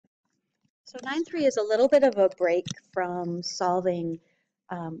So 9.3 is a little bit of a break from solving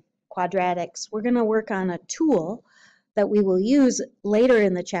quadratics. We're going to work on a tool that we will use later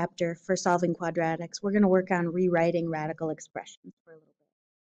in the chapter for solving quadratics. We're going to work on rewriting radical expressions for a little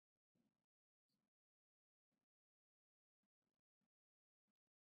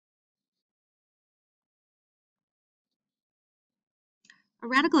bit. A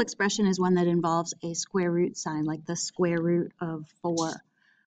radical expression is one that involves a square root sign, like the square root of 4.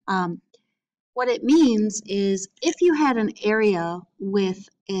 What it means is if you had an area with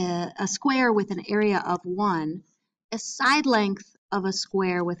a square with an area of 1, a side length of a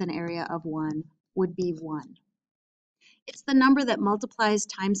square with an area of 1 would be 1. It's the number that multiplies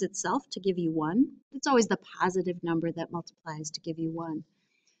times itself to give you 1. It's always the positive number that multiplies to give you 1.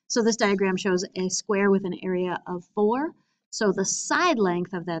 So this diagram shows a square with an area of 4. So the side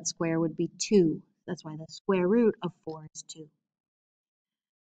length of that square would be 2. That's why the square root of 4 is 2.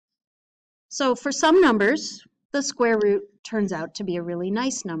 So for some numbers, the square root turns out to be a really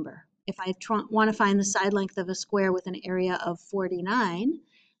nice number. If I want to find the side length of a square with an area of 49,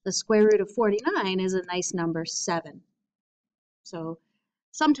 the square root of 49 is a nice number, 7. So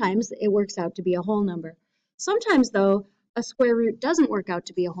sometimes it works out to be a whole number. Sometimes, though, a square root doesn't work out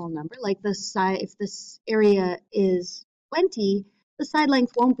to be a whole number. Like if this area is 20, the side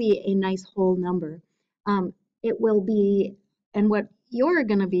length won't be a nice whole number. It will be, and what you're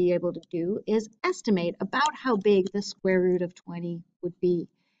going to be able to do is estimate about how big the square root of 20 would be.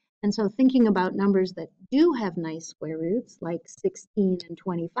 And so thinking about numbers that do have nice square roots, like 16 and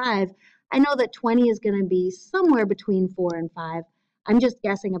 25, I know that 20 is going to be somewhere between 4 and 5. I'm just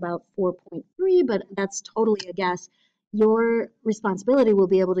guessing about 4.3, but that's totally a guess. Your responsibility will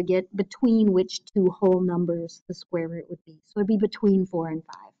be able to get between which two whole numbers the square root would be. So it'd be between 4 and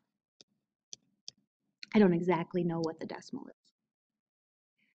 5. I don't exactly know what the decimal is.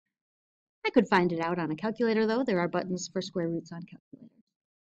 I could find it out on a calculator, though. There are buttons for square roots on calculators.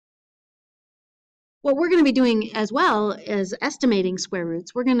 What we're going to be doing as well as estimating square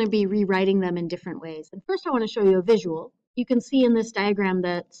roots, we're going to be rewriting them in different ways. And first I want to show you a visual. You can see in this diagram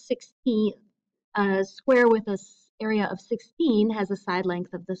that a square with an area of 16 has a side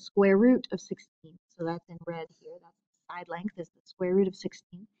length of the square root of 16. So that's in red here. That's the side length is the square root of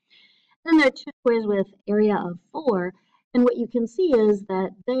 16. Then there are two squares with area of 4. And what you can see is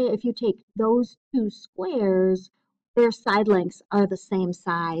that if you take those two squares, their side lengths are the same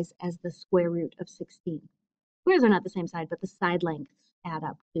size as the square root of 16. Squares are not the same size, but the side lengths add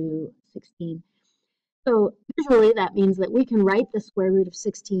up to 16. So visually, that means that we can write the square root of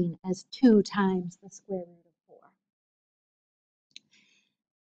 16 as 2 times the square root of 4.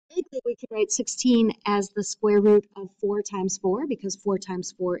 Basically, we can write 16 as the square root of 4 times 4, because 4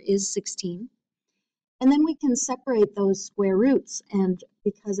 times 4 is 16. And then we can separate those square roots, and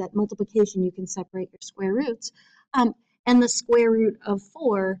because at multiplication you can separate your square roots, and the square root of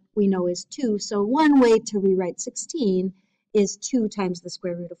 4 we know is 2, so one way to rewrite 16 is 2 times the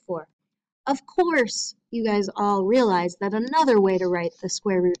square root of 4. Of course, you guys all realize that another way to write the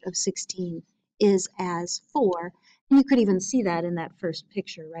square root of 16 is as 4, and you could even see that in that first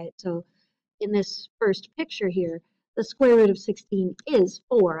picture, right? So in this first picture here, the square root of 16 is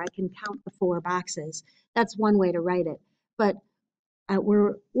 4. I can count the 4 boxes. That's one way to write it. But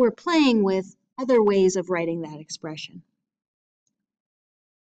we're playing with other ways of writing that expression.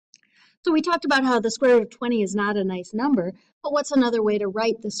 So we talked about how the square root of 20 is not a nice number, but what's another way to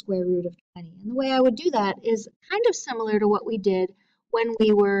write the square root of 20? And the way I would do that is kind of similar to what we did when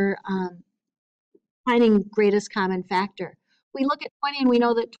we were finding greatest common factor. We look at 20 and we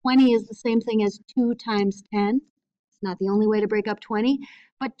know that 20 is the same thing as 2 times 10. Not the only way to break up 20,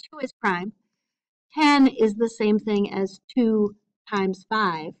 but 2 is prime. 10 is the same thing as 2 times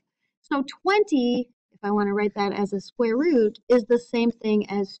 5. So 20, if I want to write that as a square root, is the same thing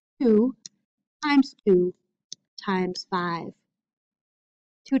as 2 times 2 times 5.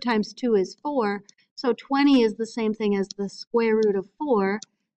 2 times 2 is 4, so 20 is the same thing as the square root of 4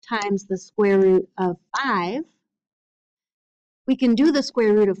 times the square root of 5. We can do the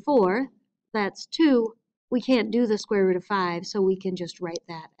square root of 4, that's 2. We can't do the square root of 5, so we can just write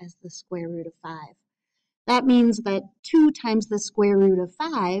that as the square root of 5. That means that 2 times the square root of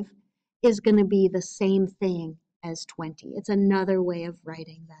 5 is going to be the same thing as 20. It's another way of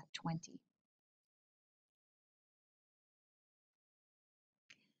writing that 20.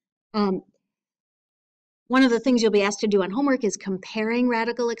 One of the things you'll be asked to do on homework is comparing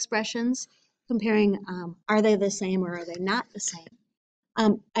radical expressions, comparing are they the same or are they not the same.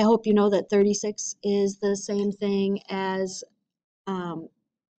 I hope you know that 36 is the same thing as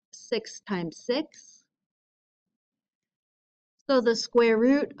 6 times 6. So the square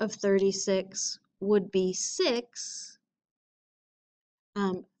root of 36 would be 6.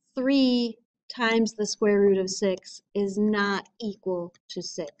 3 times the square root of 6 is not equal to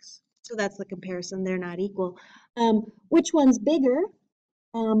 6. So that's the comparison. They're not equal. Which one's bigger?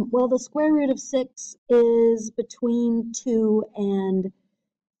 Well, the square root of 6 is between 2 and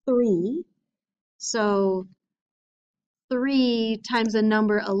 3. So 3 times a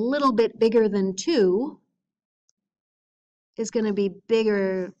number a little bit bigger than 2 is going to be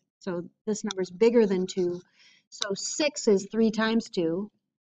bigger. So this number is bigger than 2. So 6 is 3 times 2.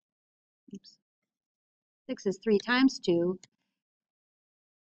 Oops. 6 is 3 times 2.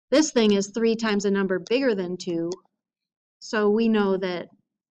 This thing is 3 times a number bigger than 2. So we know that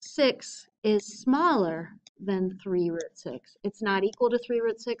 6 is smaller than 3 root 6. It's not equal to 3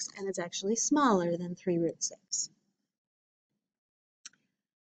 root 6, and it's actually smaller than 3 root 6.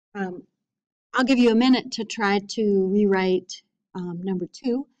 I'll give you a minute to try to rewrite number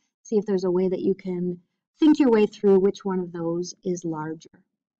 2. See if there's a way that you can think your way through which one of those is larger.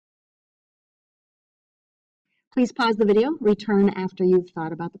 Please pause the video, return after you've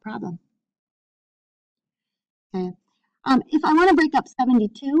thought about the problem. Okay. If I want to break up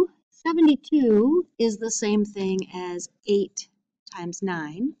 72, 72 is the same thing as 8 times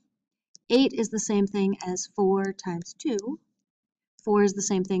 9. 8 is the same thing as 4 times 2. 4 is the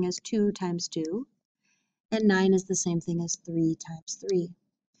same thing as 2 times 2. And 9 is the same thing as 3 times 3.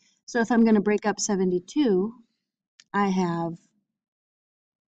 So if I'm going to break up 72, I have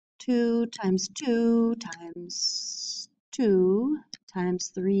 2 times 2 times 2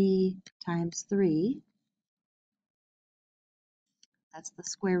 times 3 times 3. That's the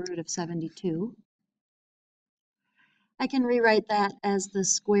square root of 72. I can rewrite that as the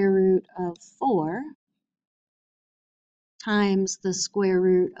square root of 4 times the square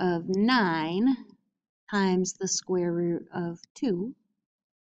root of 9 times the square root of 2.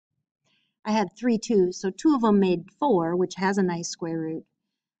 I had 3 2's, so 2 of them made 4, which has a nice square root,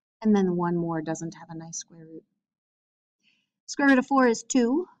 and then one more doesn't have a nice square root. Square root of 4 is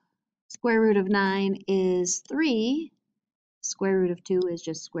 2. Square root of 9 is 3. Square root of 2 is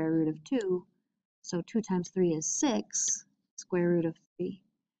just square root of 2. So 2 times 3 is 6. Square root of 3.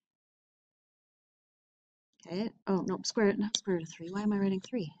 Okay. Oh, no, not square root of 3. Why am I writing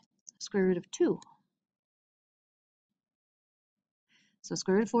 3? Square root of 2. So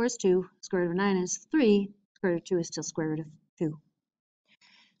square root of 4 is 2. Square root of 9 is 3. Square root of 2 is still square root of 2.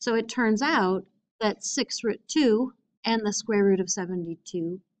 So it turns out that 6 root 2 and the square root of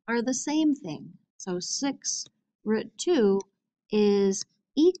 72 are the same thing. So 6 root 2 is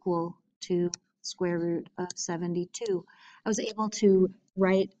equal to square root of 72. I was able to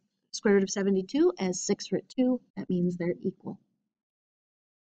write square root of 72 as 6 root 2. That means they're equal.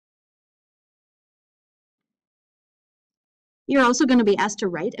 You're also going to be asked to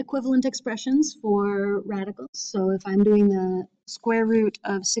write equivalent expressions for radicals. So if I'm doing the square root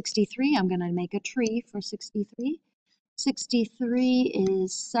of 63, I'm going to make a tree for 63. 63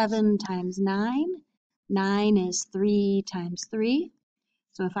 is 7 times 9. 9 is 3 times 3.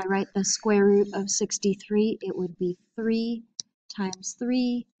 So if I write the square root of 63, it would be 3 times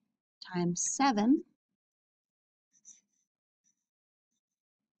 3 times 7.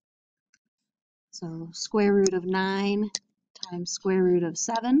 So square root of 9 times square root of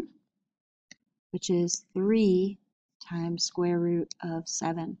 7, which is 3 times square root of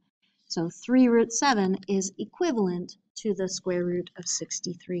 7. So 3 root 7 is equivalent to the square root of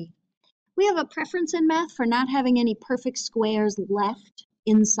 63. We have a preference in math for not having any perfect squares left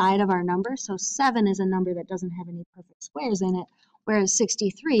inside of our number. So 7 is a number that doesn't have any perfect squares in it, whereas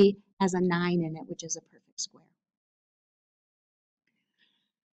 63 has a 9 in it, which is a perfect square.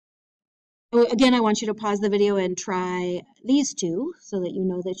 Again, I want you to pause the video and try these two so that you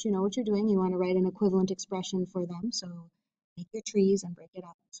know what you're doing. You want to write an equivalent expression for them. So make your trees and break it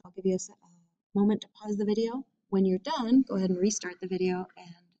up. So I'll give you a moment to pause the video. When you're done, go ahead and restart the video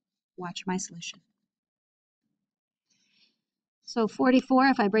and watch my solution. So 44,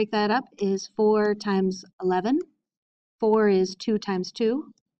 if I break that up, is 4 times 11. 4 is 2 times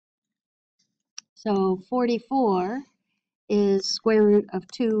 2. So 44 is square root of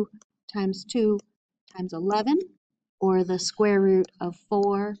 2 times 2 times 11, or the square root of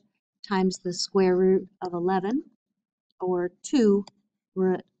 4 times the square root of 11, or 2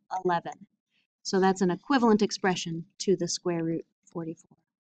 root 11. So that's an equivalent expression to the square root of 44.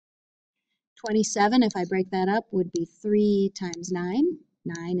 27, if I break that up, would be 3 times 9.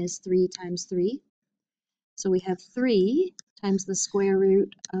 9 is 3 times 3. So we have 3 times the square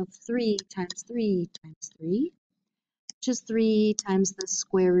root of 3 times 3 times 3, which is 3 times the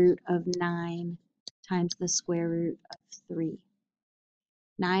square root of 9 times the square root of 3.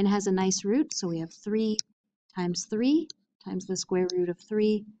 9 has a nice root, so we have 3 times the square root of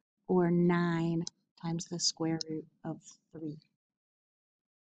 3, or 9 times the square root of 3.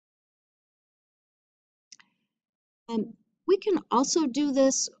 We can also do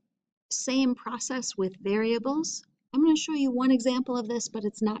this same process with variables. I'm going to show you one example of this, but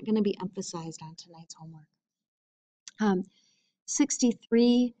it's not going to be emphasized on tonight's homework.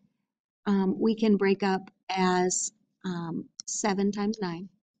 63 we can break up as 7 times 9.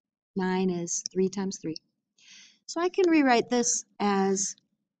 9 is 3 times 3. So I can rewrite this as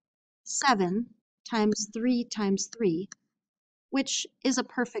 7 times 3 times 3, which is a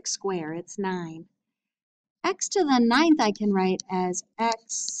perfect square. It's 9. X to the 9th I can write as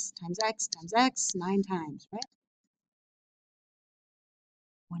x times x times x 9 times, right?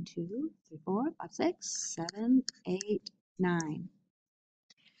 1, 2, 3, 4, 5, 6, 7, 8, 9.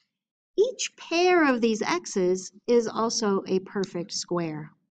 Each pair of these x's is also a perfect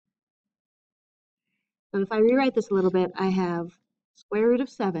square. So if I rewrite this a little bit, I have square root of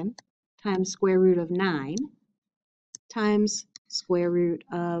 7 times square root of 9 times square root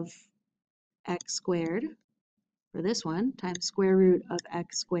of x squared for this one times square root of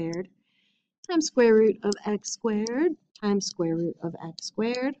x squared times square root of x squared times square root of x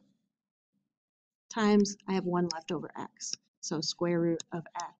squared times, I have 1 left over x, so square root of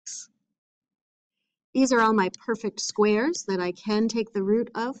x. These are all my perfect squares that I can take the root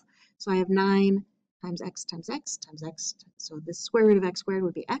of. So I have 9 times x times x times x. So the square root of x squared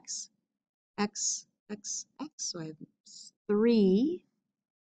would be x, x, x, x. So I have 3x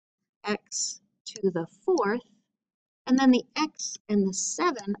to the 4th. And then the x and the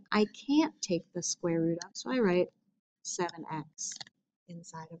 7, I can't take the square root of. So I write 7x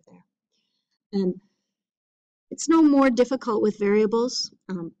inside of there. And it's no more difficult with variables.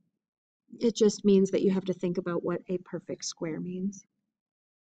 It just means that you have to think about what a perfect square means.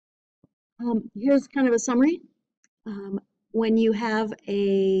 Here's kind of a summary. When you have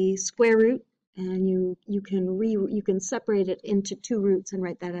a square root and you can separate it into 2 roots and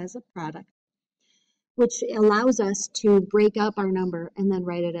write that as a product, which allows us to break up our number and then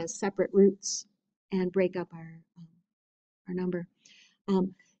write it as separate roots and break up our number.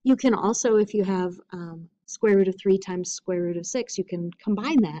 You can also, if you have square root of 3 times square root of 6, you can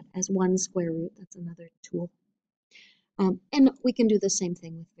combine that as 1 square root. That's another tool. And we can do the same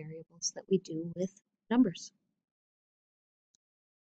thing with variables that we do with numbers.